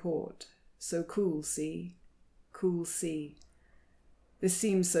thoughts import. So cool, see? Cool, see? This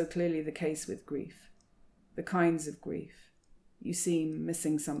seems so clearly the case with grief. The kinds of grief. You seem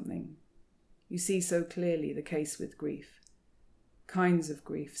missing something. You see so clearly the case with grief. Kinds of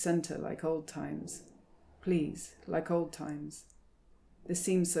grief centre like old times. Please, like old times. This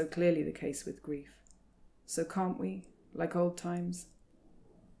seems so clearly the case with grief. So can't we, like old times?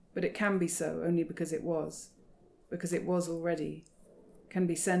 But it can be so only because it was already. Can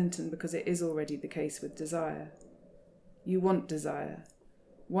be sent and because it is already the case with desire. You want desire.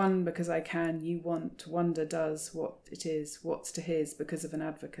 One because I can, you want, wonder does what it is, what's to his because of an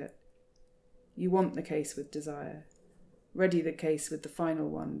advocate. You want the case with desire. Ready the case with the final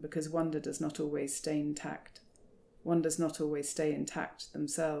one because wonder does not always stay intact. One does not always stay intact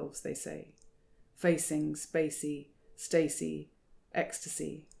themselves, they say. Facing, spacey, Stacy,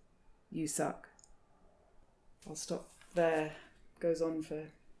 ecstasy. You suck. I'll stop there. Goes on for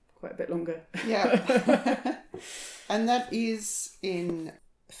quite a bit longer. Yeah. And that is in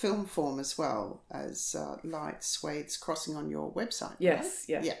film form as well as light swathes crossing on your website. Yes,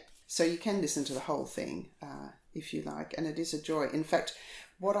 right? Yeah. So you can listen to the whole thing if you like, and it is a joy. In fact,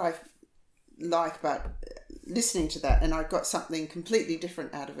 what I like about listening to that, and I got something completely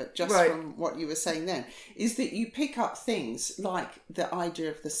different out of it just from what you were saying then, is that you pick up things like the idea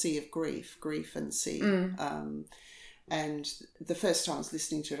of the sea of grief and sea. And the first time I was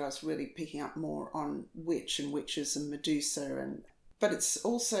listening to it, I was really picking up more on witch and witches and Medusa. But it's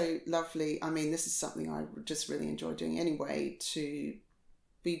also lovely. I mean, this is something I just really enjoy doing anyway, to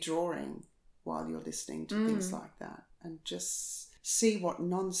be drawing while you're listening to things like that and just see what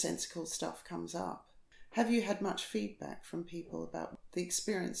nonsensical stuff comes up. Have you had much feedback from people about the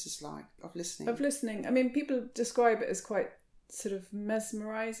experiences like of listening? I mean, people describe it as quite sort of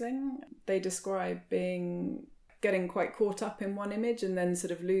mesmerising. They describe getting quite caught up in one image and then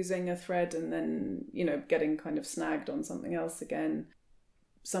sort of losing a thread and then, getting kind of snagged on something else again.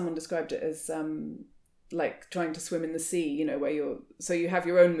 Someone described it as like trying to swim in the sea, where you have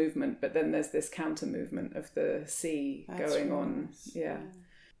your own movement, but then there's this counter movement of the sea going on. Yeah.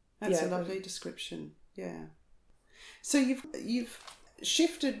 That's a lovely description. Yeah. So you've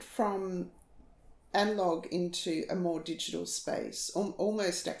shifted from analog into a more digital space,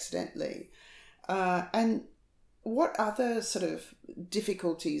 almost accidentally. And what other sort of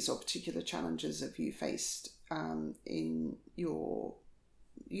difficulties or particular challenges have you faced in your,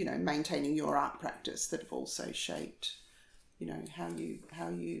 maintaining your art practice that have also shaped, how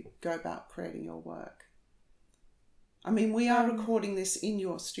you go about creating your work? I mean, we are recording this in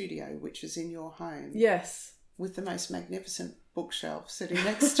your studio, which is in your home. Yes. with the most magnificent bookshelf sitting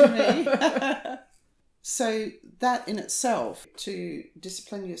next to me. So that in itself, to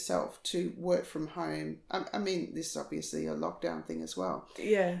discipline yourself to work from home, I mean, this is obviously a lockdown thing as well.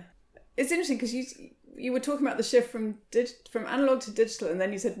 Yeah. It's interesting because you were talking about the shift from analog to digital, and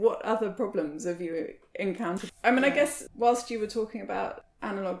then you said, what other problems have you encountered? I mean, I guess whilst you were talking about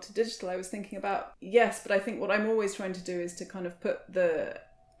analog to digital, I was thinking about, yes, but I think what I'm always trying to do is to kind of put the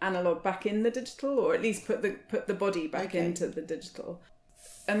analog back in the digital, or at least put the body back into the digital.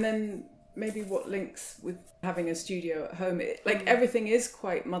 And then maybe what links with having a studio at home, everything is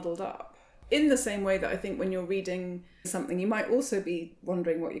quite muddled up. In the same way that I think when you're reading something, you might also be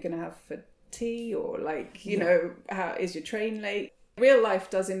wondering what you're going to have for tea, or you know, how is your train late? Real life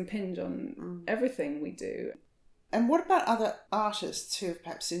does impinge on everything we do. And what about other artists who have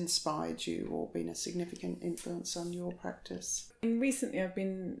perhaps inspired you or been a significant influence on your practice? Recently I've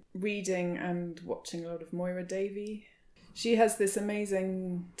been reading and watching a lot of Moira Davey. She has this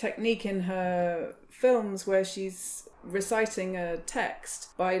amazing technique in her films where she's reciting a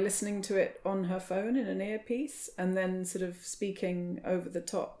text by listening to it on her phone in an earpiece and then sort of speaking over the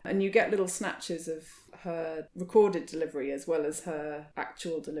top. And you get little snatches of her recorded delivery as well as her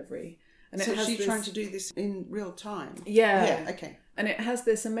actual delivery. And so she's trying to do this in real time? Yeah. Yeah, okay. And it has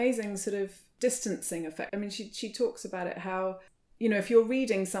this amazing sort of distancing effect. I mean, she talks about it how, you know, if you're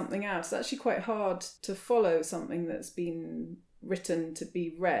reading something out, it's actually quite hard to follow something that's been written to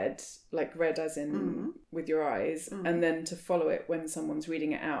be read, like read as in with your eyes, and then to follow it when someone's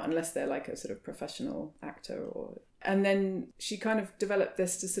reading it out, unless they're like a sort of professional actor. And then she kind of developed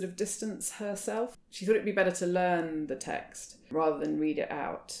this to sort of distance herself. She thought it'd be better to learn the text rather than read it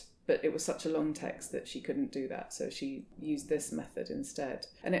out. But it was such a long text that she couldn't do that. So she used this method instead.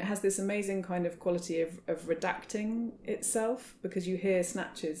 And it has this amazing kind of quality of redacting itself, because you hear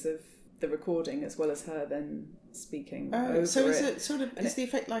snatches of the recording as well as her then speaking over so is it. It sort of, is the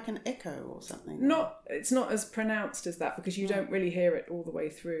effect like an echo or something? It's not as pronounced as that, because you don't really hear it all the way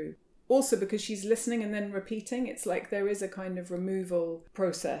through. Also, because she's listening and then repeating, it's like there is a kind of removal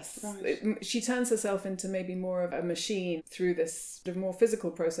process. Right. She turns herself into maybe more of a machine through this sort of more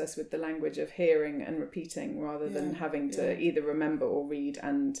physical process with the language of hearing and repeating, rather than having to either remember or read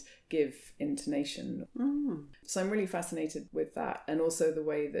and give intonation. So I'm really fascinated with that. And also the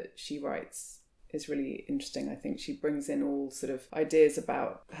way that she writes is really interesting. I think she brings in all sort of ideas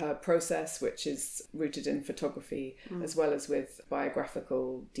about her process, which is rooted in photography, as well as with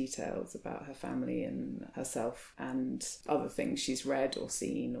biographical details about her family and herself and other things she's read or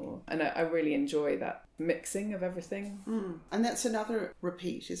seen. And I really enjoy that mixing of everything. And that's another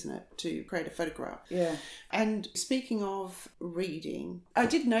repeat, isn't it, to create a photograph? Yeah. And speaking of reading, I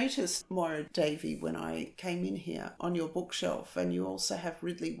did notice Moira Davey when I came in here on your bookshelf, and you also have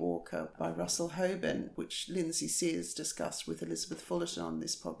Ridley Walker by Russell Hoban, which Lindsay Sears discussed with Elizabeth Fullerton on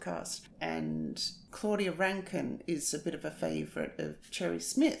this podcast. And Claudia Rankin is a bit of a favourite of Cherry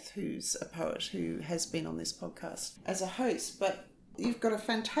Smith, who's a poet who has been on this podcast as a host. But you've got a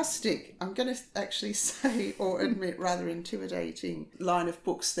fantastic, I'm going to actually say or admit, rather intimidating line of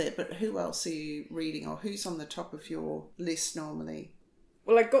books there. But who else are you reading, or who's on the top of your list normally?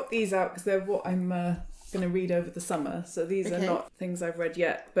 Well, I got these out because they're what I'm going to read over the summer. So these are not things I've read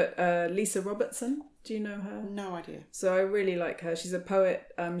yet. But Lisa Robertson, do you know her? No idea. So I really like her. She's a poet.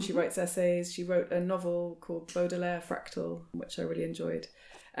 She writes essays. She wrote a novel called Baudelaire Fractal, which I really enjoyed.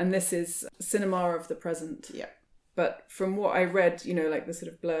 And this is Cinema of the Present. Yeah. But from what I read, you know, like the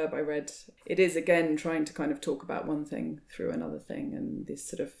sort of blurb I read, it is again trying to kind of talk about one thing through another thing, and this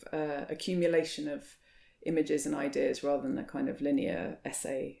sort of accumulation of images and ideas rather than a kind of linear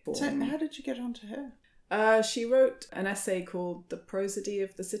essay form. So how did you get onto her? She wrote an essay called The Prosody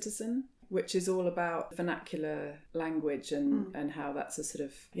of the Citizen, which is all about vernacular language and how that's a sort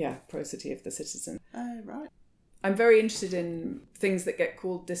of, prosody of the citizen. Oh, right. I'm very interested in things that get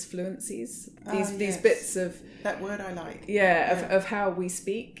called disfluencies. These bits of... That word I like. Of how we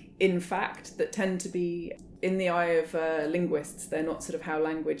speak, in fact, that tend to be, in the eye of linguists, they're not sort of how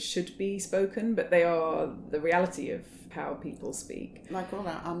language should be spoken, but they are the reality of how people speak. Like all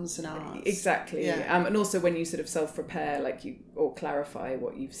our ums and ahs. Exactly. Yeah. And also when you sort of self-prepare, or clarify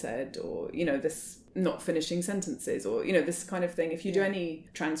what you've said, or, you know, this not finishing sentences, or, you know, this kind of thing. If you do any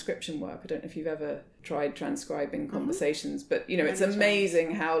transcription work, I don't know if you've ever tried transcribing conversations, but, you know, it's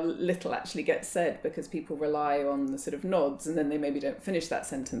amazing how little actually gets said because people rely on the sort of nods, and then they maybe don't finish that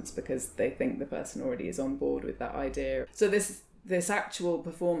sentence because they think the person already is on board with that idea. So this actual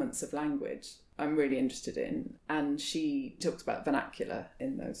performance of language I'm really interested in, and she talks about vernacular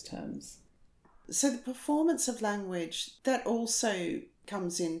in those terms. So the performance of language, that also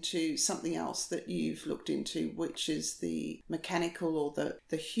comes into something else that you've looked into, which is the mechanical or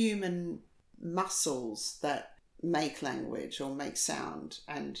the human muscles that make language or make sound,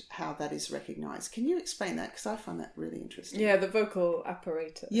 and how that is recognised. Can you explain that? Because I find that really interesting. Yeah, the vocal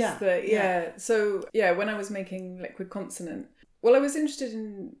apparatus. Yeah. So, when I was making Liquid Consonant, well, I was interested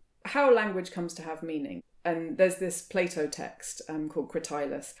in how language comes to have meaning. And there's this Plato text called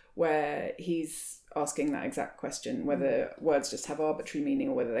Critylus, where he's asking that exact question, whether words just have arbitrary meaning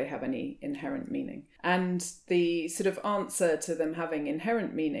or whether they have any inherent meaning. And the sort of answer to them having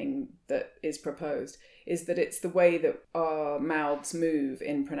inherent meaning that is proposed is that it's the way that our mouths move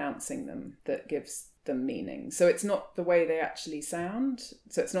in pronouncing them that gives them meaning. So it's not the way they actually sound.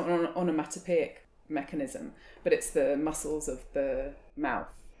 So it's not an onomatopoeic mechanism, but it's the muscles of the mouth.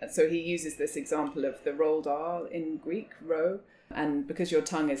 So he uses this example of the rolled R in Greek, rho, and because your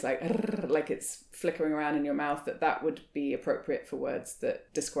tongue is like it's flickering around in your mouth, that would be appropriate for words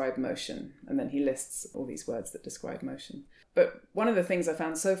that describe motion. And then he lists all these words that describe motion. But one of the things I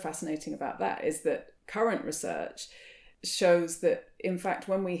found so fascinating about that is that current research shows that, in fact,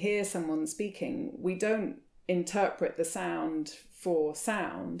 when we hear someone speaking, we don't interpret the sound for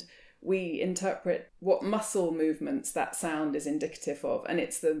sound. We interpret what muscle movements that sound is indicative of. And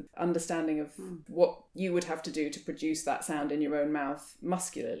it's the understanding of what you would have to do to produce that sound in your own mouth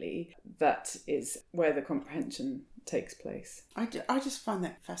muscularly that is where the comprehension takes place. I just find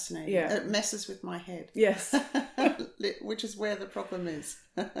that fascinating. Yeah. It messes with my head. Yes. Which is where the problem is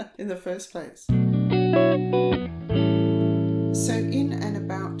in the first place. So in an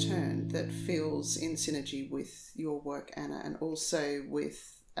about turn that feels in synergy with your work, Anna, and also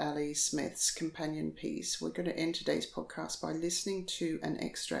with Ali Smith's companion piece, we're going to end today's podcast by listening to an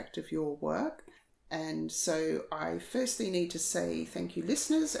extract of your work. And so I firstly need to say thank you,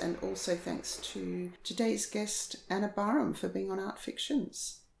 listeners, and also thanks to today's guest, Anna BARHAM, for being on Art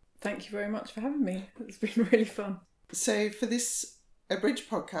Fictions. Thank you very much for having me. It's been really fun. So for this Abridged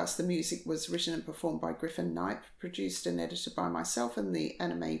podcast, the music was written and performed by Griffin Knipe, produced and edited by myself, and the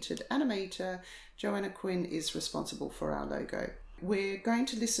animated animator, Joanna Quinn, is responsible for our logo. We're going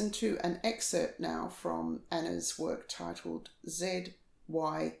to listen to an excerpt now from Anna's work titled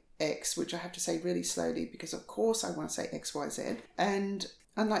ZYX, which I have to say really slowly because, of course, I want to say XYZ. And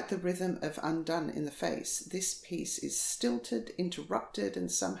unlike the rhythm of Undone in the Face, this piece is stilted, interrupted, and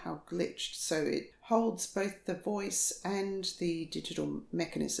somehow glitched, so it holds both the voice and the digital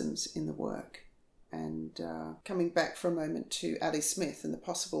mechanisms in the work. And coming back for a moment to Ali Smith and the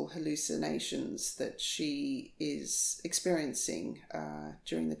possible hallucinations that she is experiencing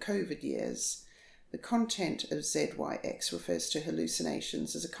during the COVID years, the content of ZYX refers to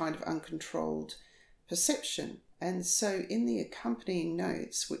hallucinations as a kind of uncontrolled perception. And so in the accompanying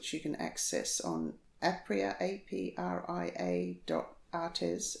notes, which you can access on apria,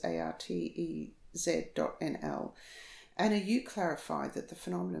 apria.artes, artez.nl, Anna, you clarified that the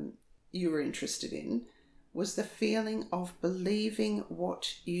phenomenon you were interested in was the feeling of believing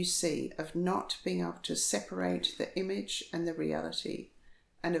what you see, of not being able to separate the image and the reality,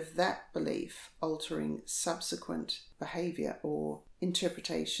 and of that belief altering subsequent behaviour or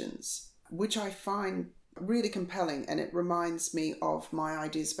interpretations, which I find really compelling, and it reminds me of my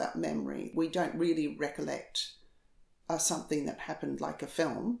ideas about memory. We don't really recollect something that happened like a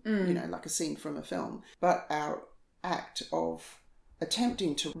film, like a scene from a film, but our act of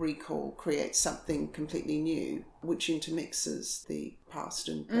attempting to recall creates something completely new, which intermixes the past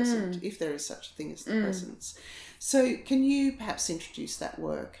and present, if there is such a thing as the presence. So can you perhaps introduce that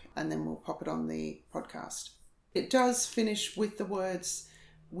work, and then we'll pop it on the podcast? It does finish with the words,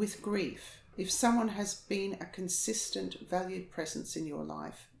 "with grief. If someone has been a consistent, valued presence in your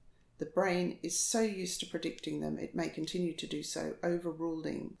life, the brain is so used to predicting them, it may continue to do so,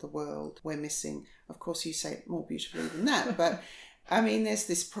 overruling the world we're missing." Of course, you say it more beautifully than that, but I mean, there's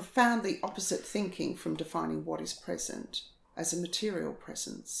this profoundly opposite thinking from defining what is present as a material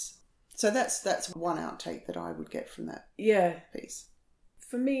presence. So that's one outtake that I would get from that piece.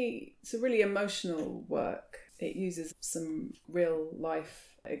 For me, it's a really emotional work. It uses some real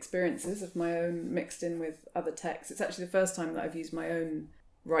life experiences of my own mixed in with other texts. It's actually the first time that I've used my own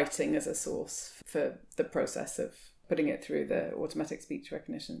writing as a source for the process of putting it through the automatic speech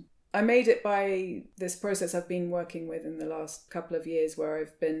recognition. I made it by this process I've been working with in the last couple of years, where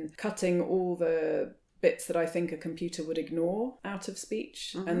I've been cutting all the bits that I think a computer would ignore out of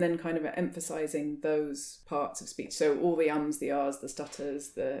speech, and then kind of emphasising those parts of speech. So all the ums, the ahs, the stutters,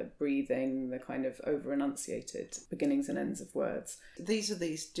 the breathing, the kind of over-enunciated beginnings and ends of words. These are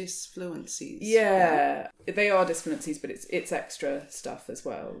these disfluencies. Yeah, they are disfluencies, but it's extra stuff as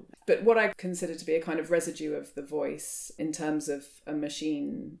well. But what I consider to be a kind of residue of the voice in terms of a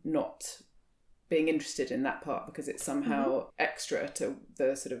machine not being interested in that part because it's somehow extra to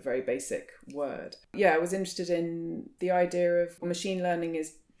the sort of very basic word. Yeah, I was interested in the idea of machine learning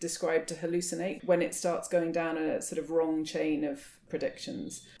is described to hallucinate when it starts going down a sort of wrong chain of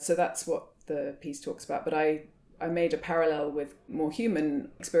predictions. So that's what the piece talks about. But I made a parallel with more human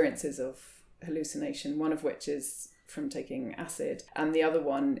experiences of hallucination, one of which is from taking acid, and the other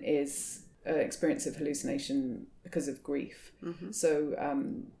one is an experience of hallucination because of grief. So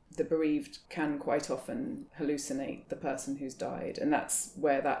the bereaved can quite often hallucinate the person who's died, and that's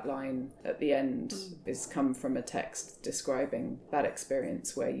where that line at the end is come from, a text describing that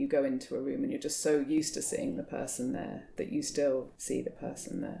experience where you go into a room and you're just so used to seeing the person there that you still see the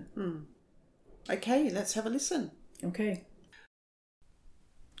person there. Okay, let's have a listen. Okay.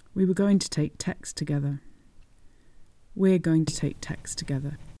 We were going to take text together. We're going to take text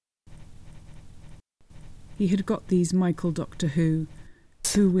together. He had got these Michael Doctor Who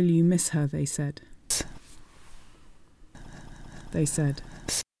will you miss her, they said. They said.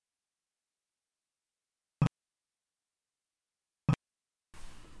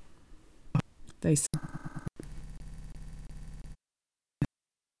 They said.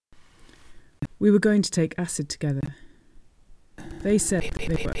 We were going to take acid together. They said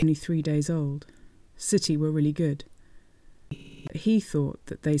they were only 3 days old. City were really good. He thought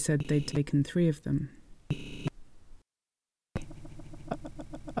that they said they'd taken 3 of them.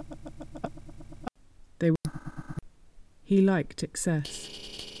 He liked excess.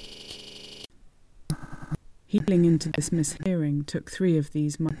 Healing into this mishearing took 3 of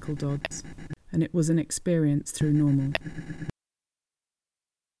these Michael Dodds, and it was an experience through normal.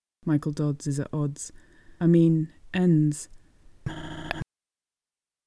 Michael Dodds is at odds. I mean, ends.